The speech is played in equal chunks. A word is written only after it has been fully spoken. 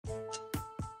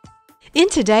In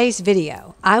today's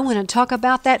video, I want to talk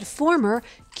about that former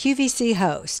QVC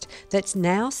host that's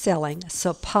now selling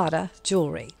Silpada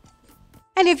jewelry.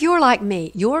 And if you're like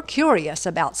me, you're curious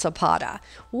about Silpada.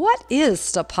 What is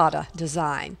Silpada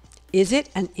Design? Is it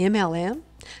an MLM?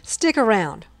 Stick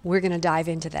around. We're going to dive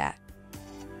into that.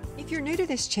 If you're new to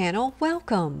this channel,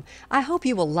 welcome. I hope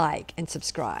you will like and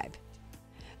subscribe.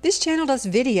 This channel does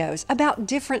videos about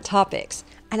different topics,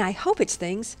 and I hope it's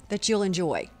things that you'll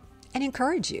enjoy and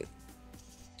encourage you.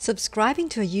 Subscribing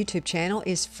to a YouTube channel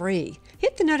is free.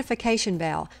 Hit the notification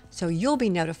bell so you'll be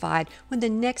notified when the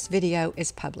next video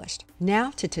is published. Now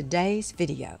to today's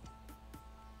video.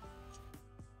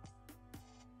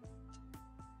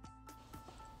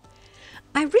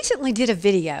 I recently did a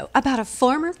video about a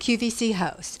former QVC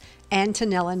host,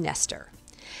 Antonella Nestor.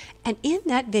 And in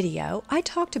that video, I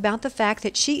talked about the fact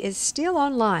that she is still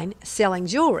online selling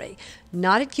jewelry,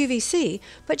 not at QVC,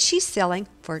 but she's selling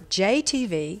for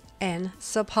JTV and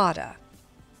Silpada.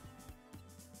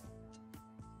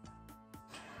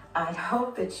 I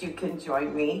hope that you can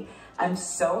join me. I'm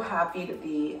so happy to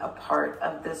be a part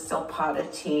of the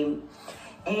Silpada team.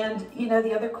 And you know,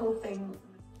 the other cool thing.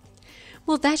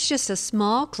 Well, that's just a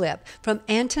small clip from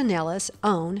Antonella's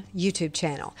own YouTube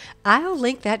channel. I'll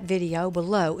link that video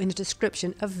below in the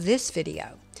description of this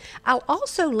video. I'll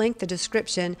also link the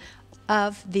description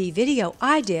of the video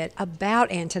I did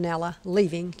about Antonella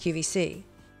leaving QVC.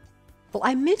 Well,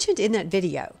 I mentioned in that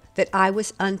video that I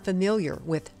was unfamiliar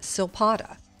with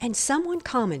Silpada, and someone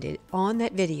commented on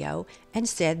that video and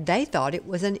said they thought it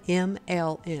was an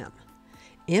MLM.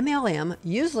 MLM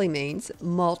usually means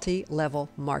multi-level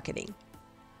marketing.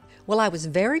 Well, I was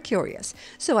very curious,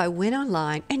 so I went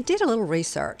online and did a little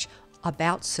research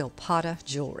about Silpada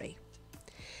jewelry.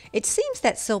 It seems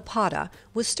that Silpada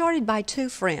was started by two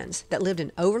friends that lived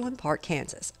in Overland Park,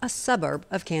 Kansas, a suburb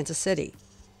of Kansas City.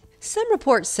 Some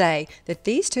reports say that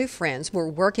these two friends were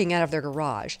working out of their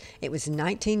garage. It was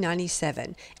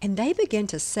 1997, and they began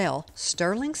to sell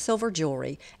sterling silver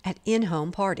jewelry at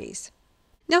in-home parties.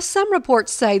 Now, some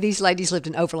reports say these ladies lived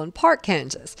in Overland Park,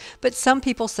 Kansas, but some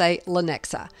people say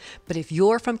Lenexa. But if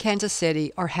you're from Kansas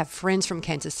City or have friends from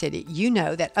Kansas City, you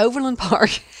know that Overland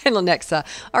Park and Lenexa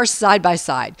are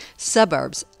side-by-side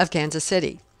suburbs of Kansas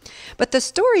City. But the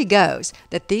story goes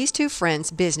that these two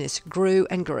friends' business grew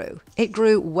and grew. It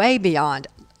grew way beyond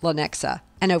Lenexa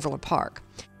and Overland Park.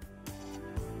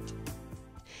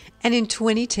 And in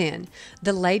 2010,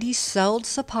 the ladies sold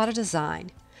Silpada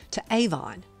Design to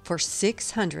Avon for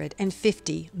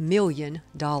 $650 million.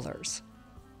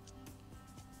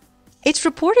 It's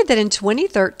reported that in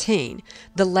 2013,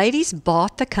 the ladies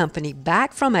bought the company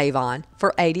back from Avon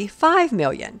for $85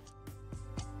 million.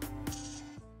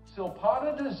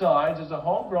 Silpada Designs is a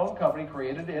homegrown company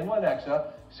created in Lenexa.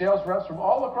 Sales reps from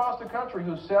all across the country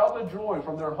who sell the jewelry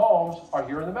from their homes are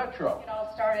here in the metro. It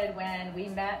all started when we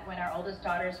met when our oldest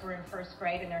daughters were in first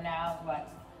grade, and they're now, what,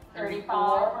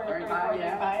 35,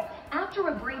 yeah. After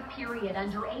a brief period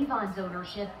under Avon's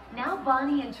ownership, now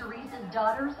Bonnie and Teresa's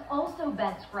daughters, also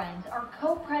best friends, are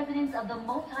co-presidents of the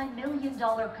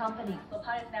multi-million-dollar company.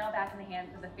 Silpada is now back in the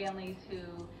hands of the families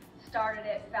who started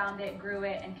it, found it, grew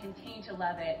it, and continue to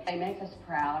love it. They make us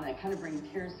proud, and it kind of brings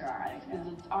tears to our eyes because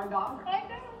it's our daughter. I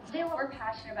know. We're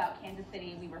passionate about Kansas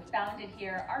City. We were founded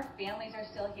here. Our families are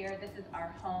still here. This is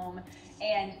our home,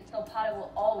 and Silpada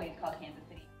will always call Kansas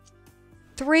City.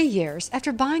 3 years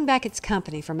after buying back its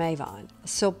company from Avon,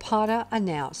 Silpada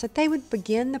announced that they would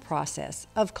begin the process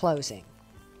of closing.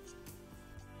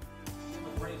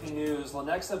 Breaking news,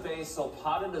 Lenexa-based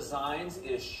Silpada Designs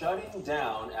is shutting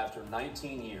down after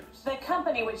 19 years. The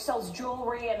company, which sells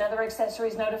jewelry and other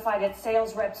accessories, notified its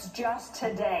sales reps just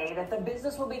today that the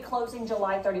business will be closing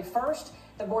July 31st.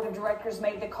 The board of directors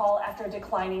made the call after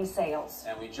declining sales.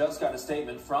 And we just got a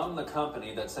statement from the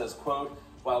company that says, quote,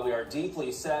 "While we are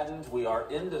deeply saddened, we are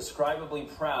indescribably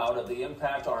proud of the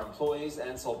impact our employees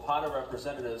and Silpada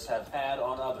representatives have had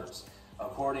on others."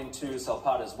 According to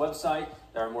Silpada's website,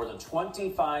 there are more than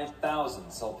 25,000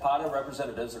 Silpada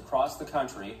representatives across the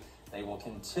country. They will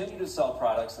continue to sell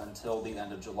products until the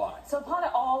end of July. Silpada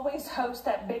always hosts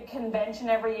that big convention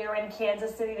every year in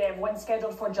Kansas City. They have one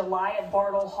scheduled for July at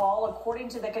Bartle Hall, according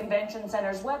to the convention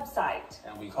center's website.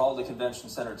 And we called the convention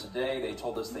center today. They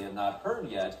told us they had not heard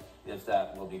yet if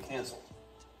that will be canceled.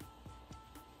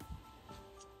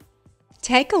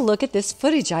 Take a look at this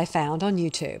footage I found on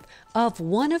YouTube of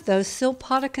one of those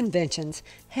Silpada conventions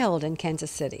held in Kansas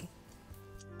City.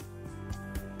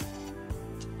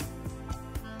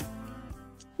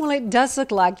 Well, it does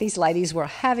look like these ladies were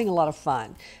having a lot of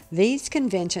fun. These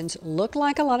conventions look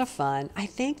like a lot of fun. I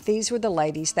think these were the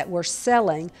ladies that were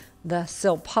selling the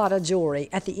Silpada jewelry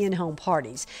at the in-home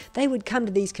parties. They would come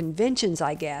to these conventions,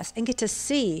 I guess, and get to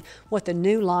see what the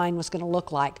new line was going to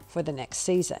look like for the next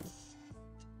season.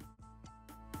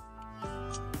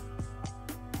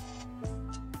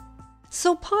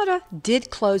 Silpada did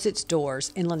close its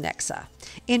doors in Lenexa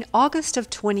in August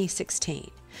of 2016,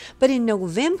 but in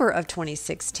November of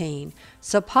 2016,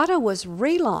 Silpada was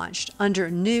relaunched under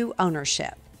new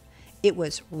ownership. It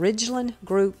was Ridgeland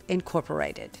Group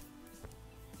Incorporated.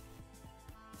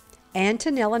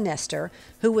 Antonella Nestor,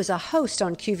 who was a host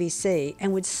on QVC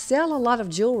and would sell a lot of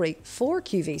jewelry for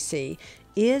QVC,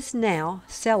 is now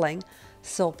selling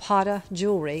Silpada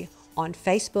jewelry on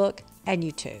Facebook and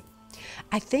YouTube.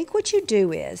 I think what you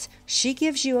do is she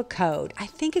gives you a code. I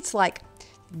think it's like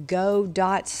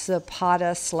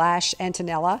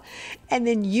go.silpada/Antonella, and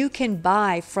then you can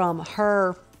buy from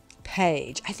her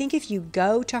page. I think if you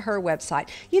go to her website,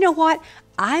 you know what?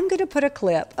 I'm going to put a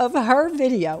clip of her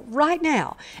video right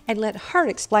now and let her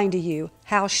explain to you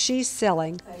how she's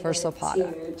selling for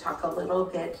Silpada. To talk a little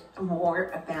bit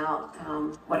more about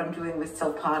what I'm doing with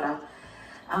Silpada.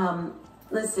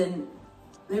 Listen,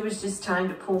 it was just time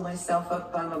to pull myself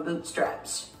up by my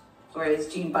bootstraps, or as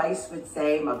Gene Bice would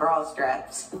say, my bra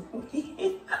straps. The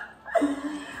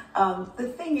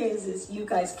thing is you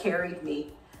guys carried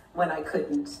me when I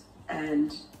couldn't,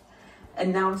 and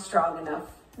now I'm strong enough.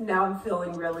 Now I'm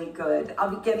feeling really good. I'll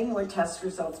be getting more test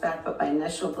results back, but my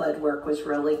initial blood work was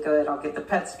really good. I'll get the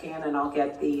PET scan and I'll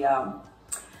get the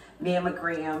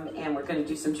mammogram, and we're going to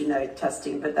do some genetic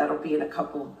testing, but that'll be in a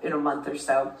month or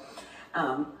so.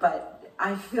 But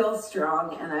I feel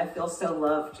strong and I feel so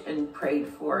loved and prayed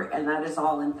for, and that is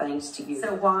all in thanks to you.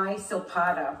 So why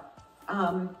Silpada?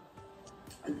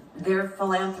 They're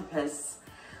philanthropists.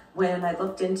 When I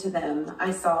looked into them, I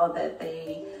saw that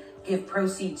they give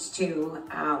proceeds to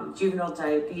juvenile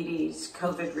diabetes,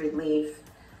 COVID relief,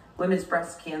 women's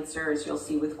breast cancer, as you'll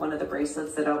see with one of the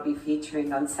bracelets that I'll be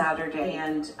featuring on Saturday.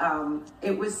 And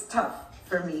it was tough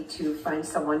for me to find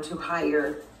someone to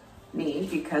hire me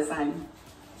because I'm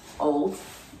old,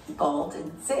 bald,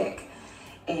 and sick.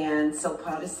 And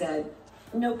Silpada said,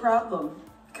 no problem,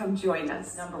 come join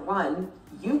us. Number one,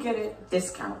 you get a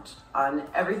discount on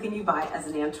everything you buy as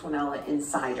an Antonella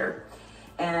Insider.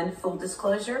 And full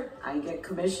disclosure, I get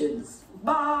commissions.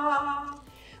 Bah!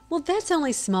 Well, that's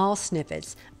only small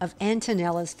snippets of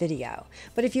Antonella's video.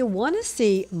 But if you want to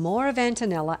see more of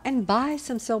Antonella and buy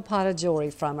some Silpada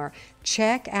jewelry from her,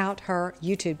 check out her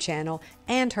YouTube channel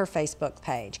and her Facebook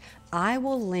page. I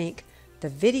will link the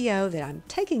video that I'm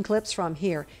taking clips from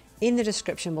here in the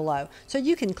description below, so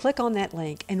you can click on that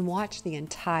link and watch the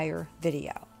entire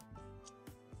video.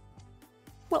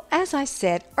 Well, as I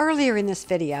said earlier in this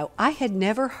video, I had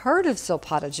never heard of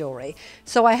Silpada jewelry,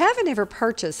 so I haven't ever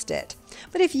purchased it.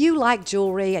 But if you like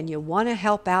jewelry and you want to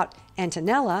help out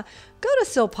Antonella, go to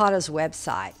Silpada's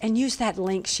website and use that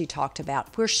link she talked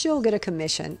about, where she'll get a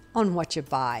commission on what you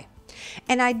buy.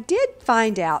 And I did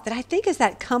find out that I think as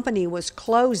that company was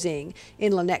closing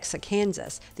in Lenexa,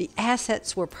 Kansas, the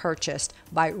assets were purchased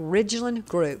by Ridgeland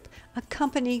Group, a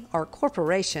company or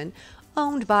corporation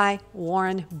owned by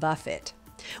Warren Buffett.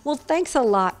 Well, thanks a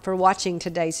lot for watching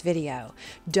today's video.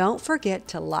 Don't forget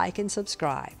to like and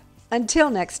subscribe. Until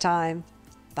next time,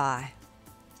 bye.